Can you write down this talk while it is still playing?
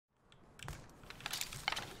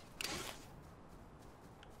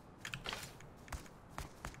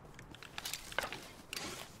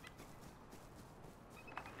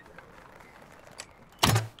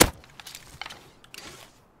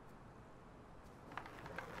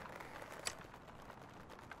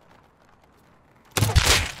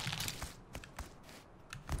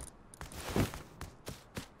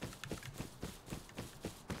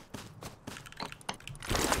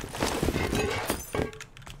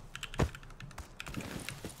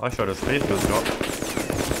I shot his face mask up.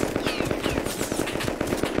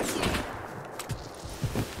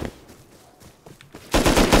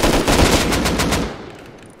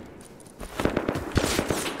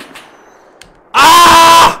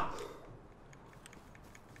 Ah!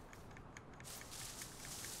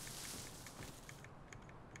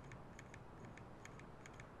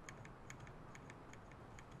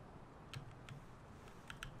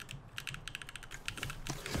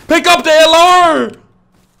 Pick up the LR!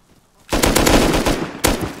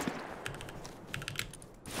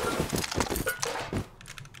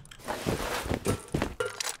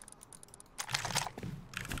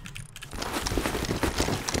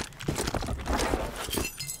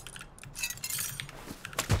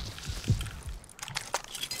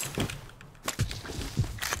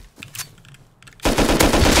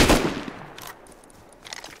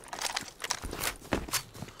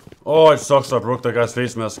 Oh, it sucks I broke that guy's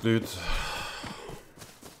face mask, dude.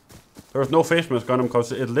 There was no face mask on him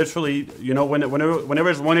because it literally, you know, whenever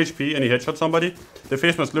it's 1 HP and he headshot somebody, the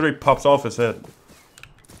face mask literally pops off his head.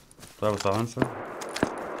 That was the answer.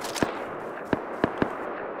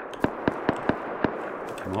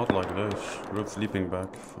 Not like this. Good sleeping bag.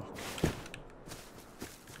 Fuck.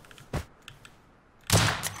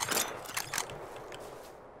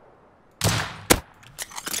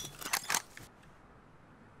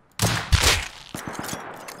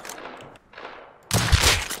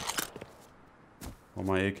 Oh,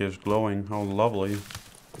 my AK is glowing. How lovely.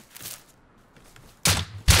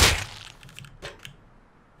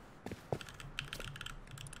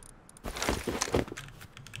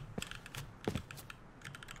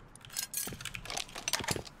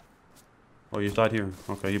 Oh, you died here.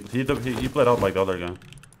 Okay, he bled out like the other guy.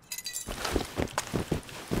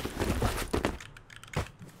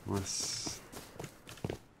 Nice.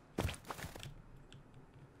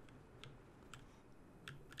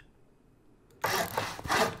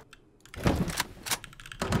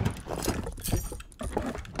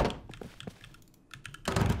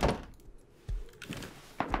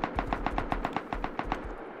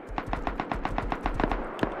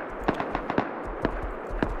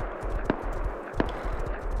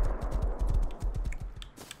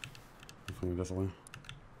 This way.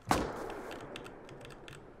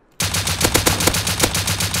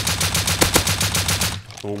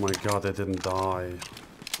 Oh my god, they didn't die.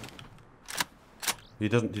 He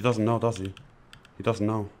doesn't know, does he? He doesn't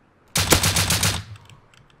know.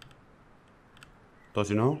 Does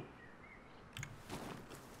he know?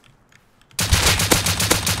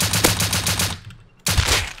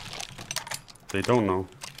 They don't know.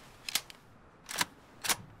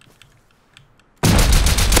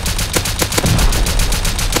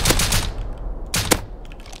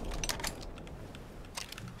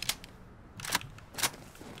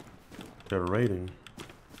 They're raiding.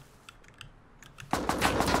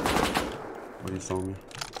 Oh, you saw me.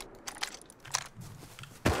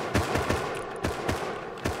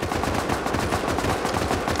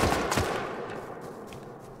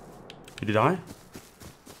 Did he die?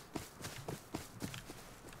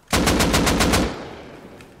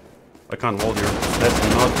 I can't wall here. That's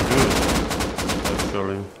not good.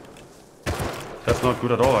 Actually. That's not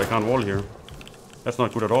good at all. I can't wall here. That's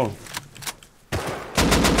not good at all.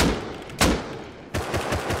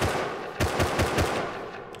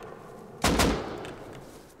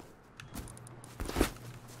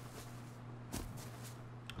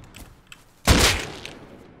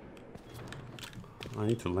 I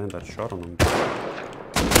need to land that shot on him.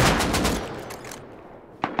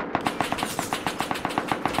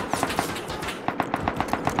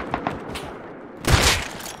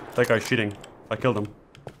 That guy's cheating. I killed him.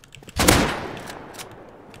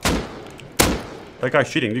 That guy's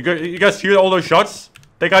cheating. You guys hear all those shots?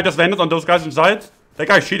 That guy just landed on those guys inside? That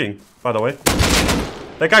guy's cheating, by the way.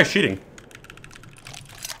 That guy's cheating.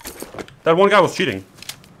 That one guy was cheating.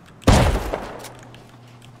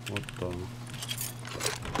 What the...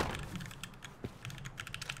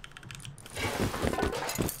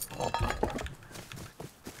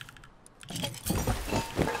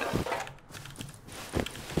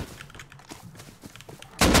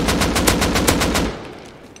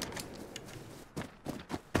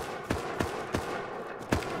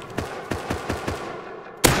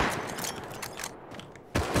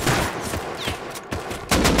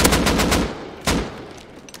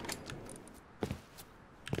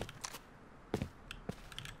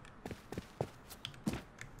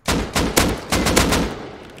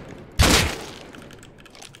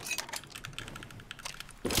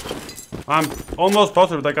 I'm almost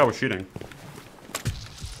positive that guy was shooting.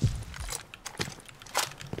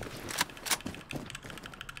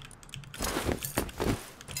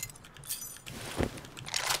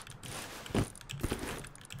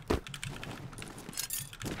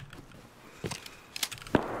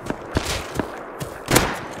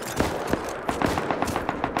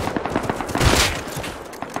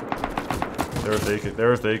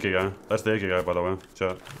 There's the EVGA guy. That's the EVGA guy, by the way.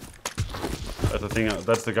 Chat. That's the thing.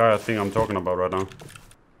 That's the guy I think I'm talking about right now.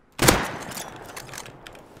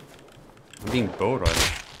 I'm being bowed right now.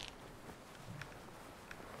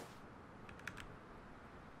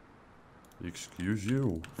 Excuse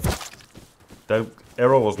you. That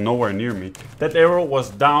arrow was nowhere near me. That arrow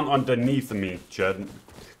was down underneath me, Chad.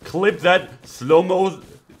 Clip that slow-mo,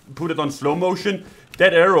 put it on slow motion.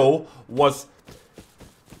 That arrow was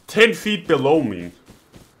 10 feet below me.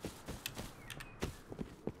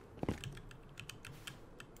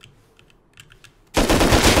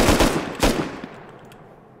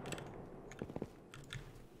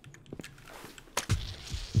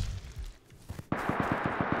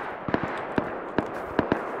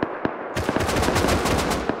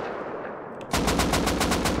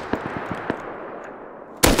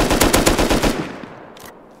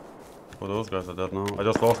 Those guys are dead now. I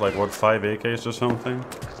just lost like what 5 AKs or something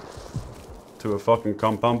to a fucking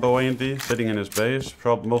combo A&D sitting in his base,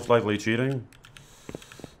 most likely cheating.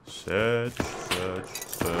 Search.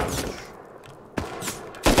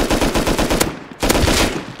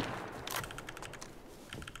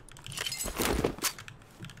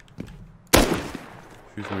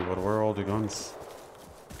 Excuse me, but where are all the guns?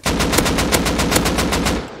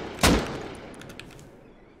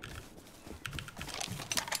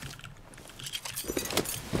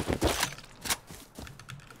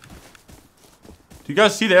 You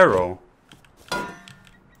guys see the arrow?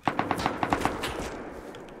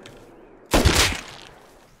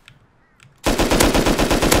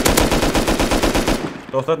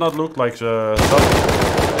 Does that not look like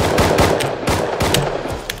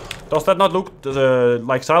does that not look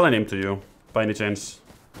like silent aim to you, by any chance?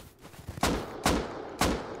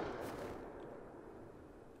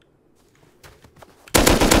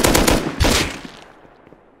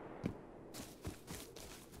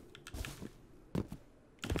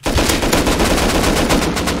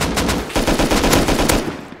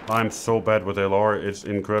 I'm so bad with LR, it's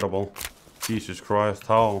incredible. Jesus Christ,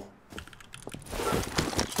 how?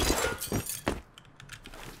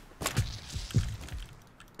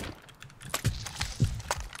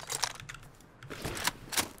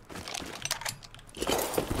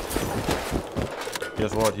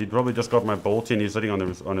 Guess what? He probably just got my bolty and he's sitting on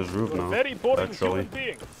his roof now. Actually.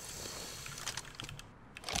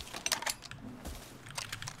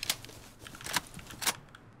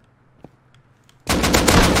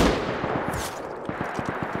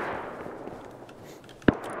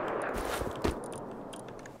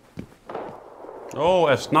 Oh,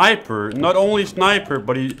 a sniper. Not only sniper,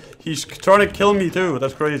 but he's trying to kill me too.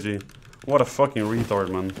 That's crazy. What a fucking retard,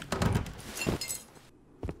 man.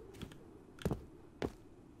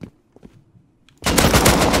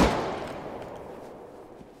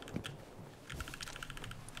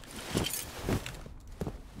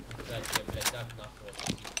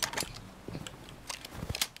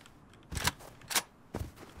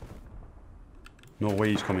 No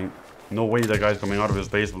way he's coming. No way that guy's coming out of his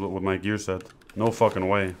base with my gear set. No fucking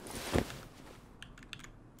way.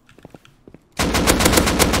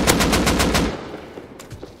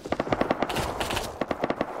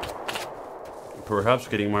 Perhaps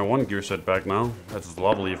getting my one gear set back now. That's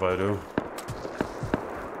lovely if I do.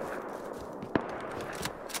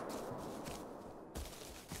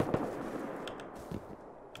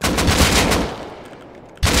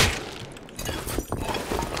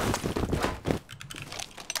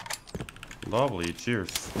 Lovely,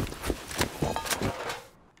 cheers.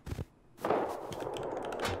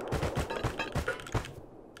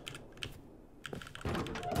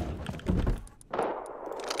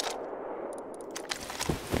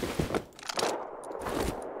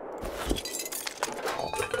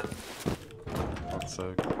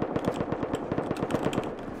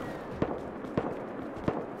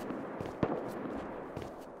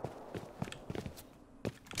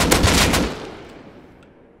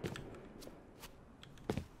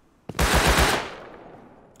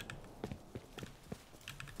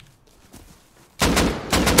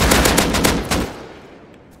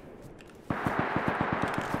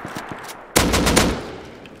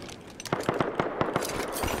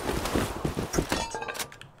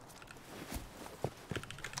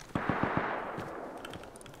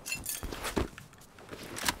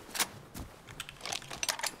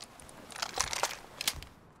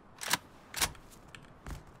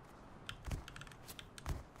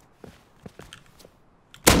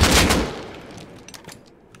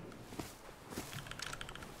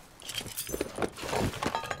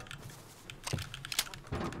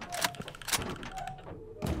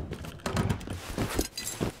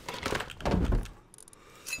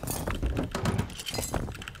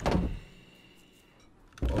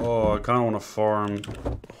 kinda wanna farm.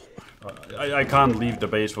 I can't leave the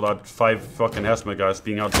base without 5 fucking hazmat guys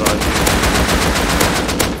being outside.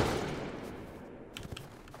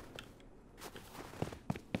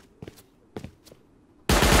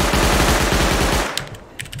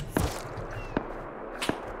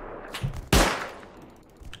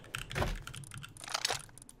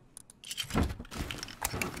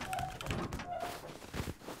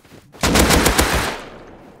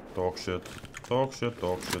 Dog shit. Dog shit,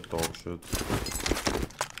 dog shit, dog shit.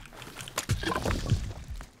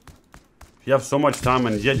 You have so much time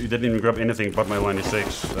and yet you didn't even grab anything but my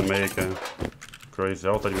 96 and make crazy.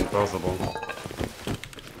 How is that even possible?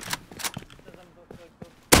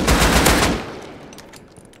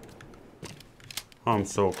 I'm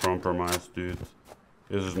so compromised, dude.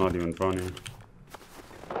 This is not even funny.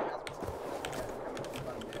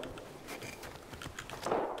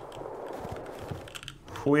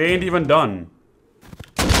 We ain't even done.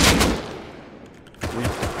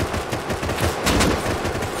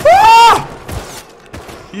 Ah!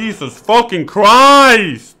 Jesus fucking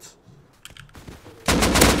Christ!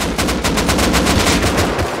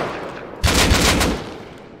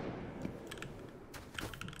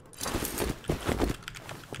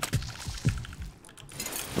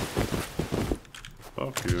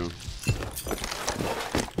 Fuck you.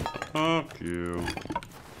 Fuck you.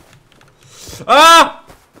 Ah!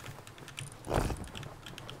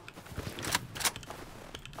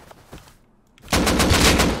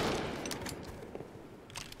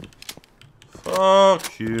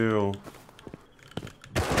 Fuck you.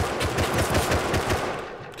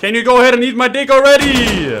 Can you go ahead and eat my dick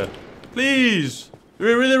already? Please.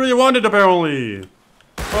 You really want it apparently.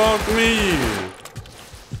 Fuck me.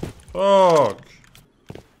 Fuck.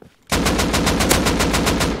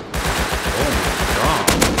 Oh my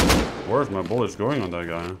god. Where's my bullets going on that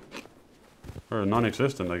guy? They're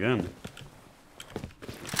non-existent again.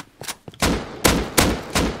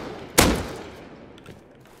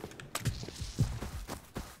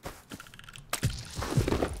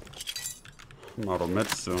 I'm out of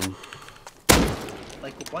meds soon.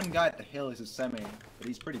 Like, one guy at the hill is a semi, but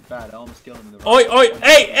he's pretty bad. I almost killed him in the Oi, oi,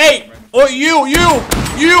 hey! Oi, you!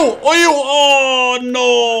 Oh,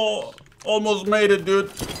 no! Almost made it, dude.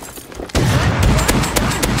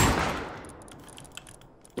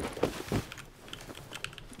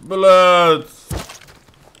 Bullets!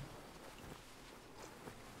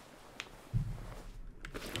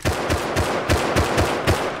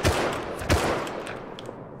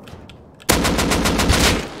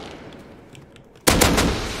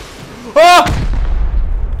 Ah!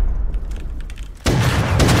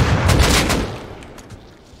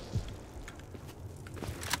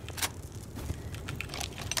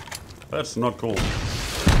 That's not cool.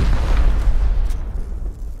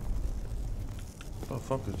 What the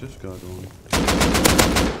fuck is this guy doing?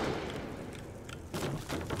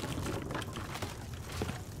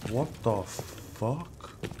 What the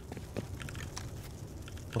fuck?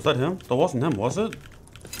 Was that him? That wasn't him, was it?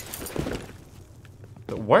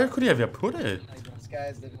 Where could he have put it?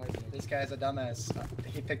 This guy's a dumbass.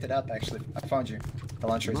 He picked it up actually. I found you. The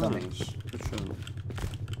launcher is on me. Good shit.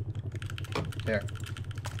 There.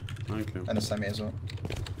 Thank you. And a semi as well.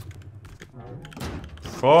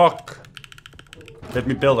 Fuck! Let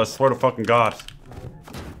me build, I swear to fucking god.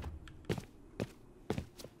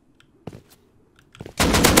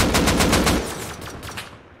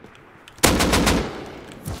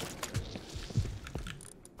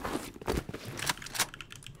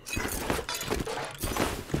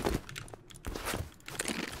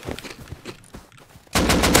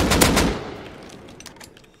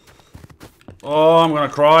 Oh, I'm gonna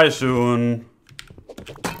cry soon.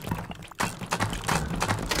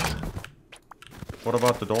 What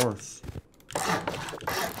about the doors?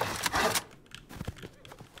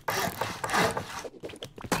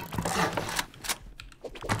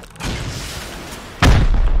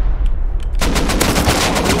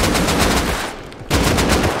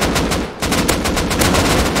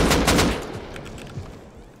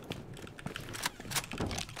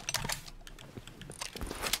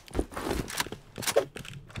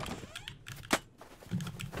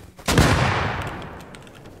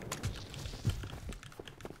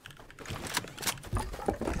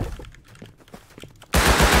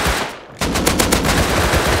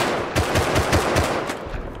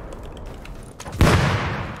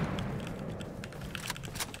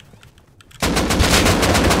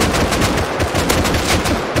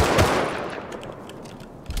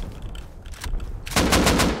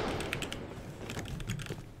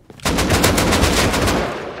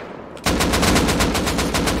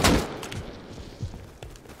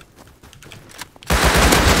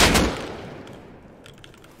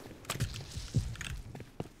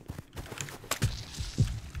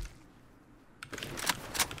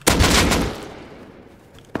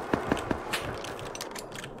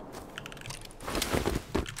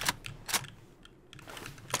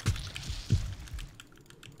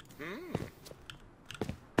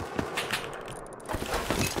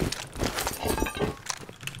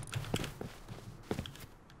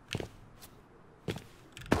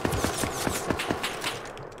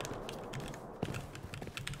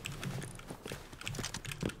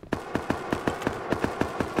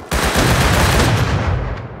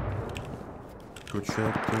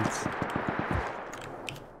 chat, please.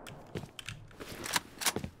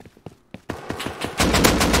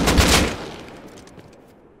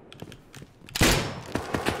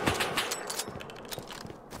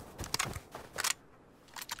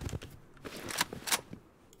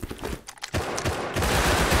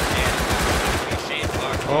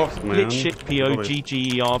 Fuck, man. Lit shit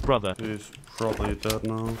POGGER, brother. He's probably dead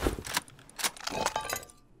now.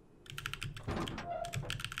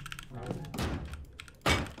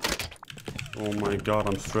 Oh my god,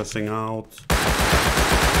 I'm stressing out.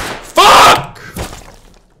 Fuck!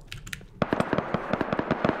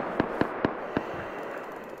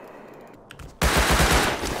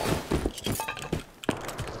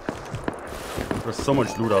 There's so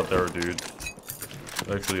much loot out there, dude.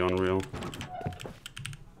 Actually unreal.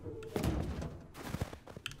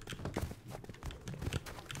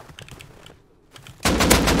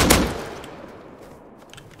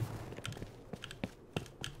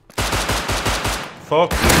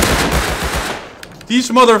 Fuck.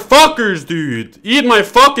 These motherfuckers, dude! Eat my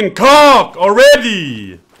fucking cock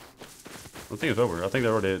already! I think it's over. I think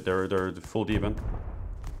they're full deep in.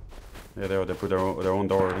 Yeah, they put their own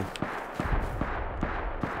door already.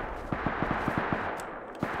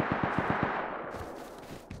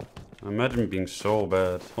 Imagine being so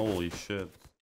bad. Holy shit.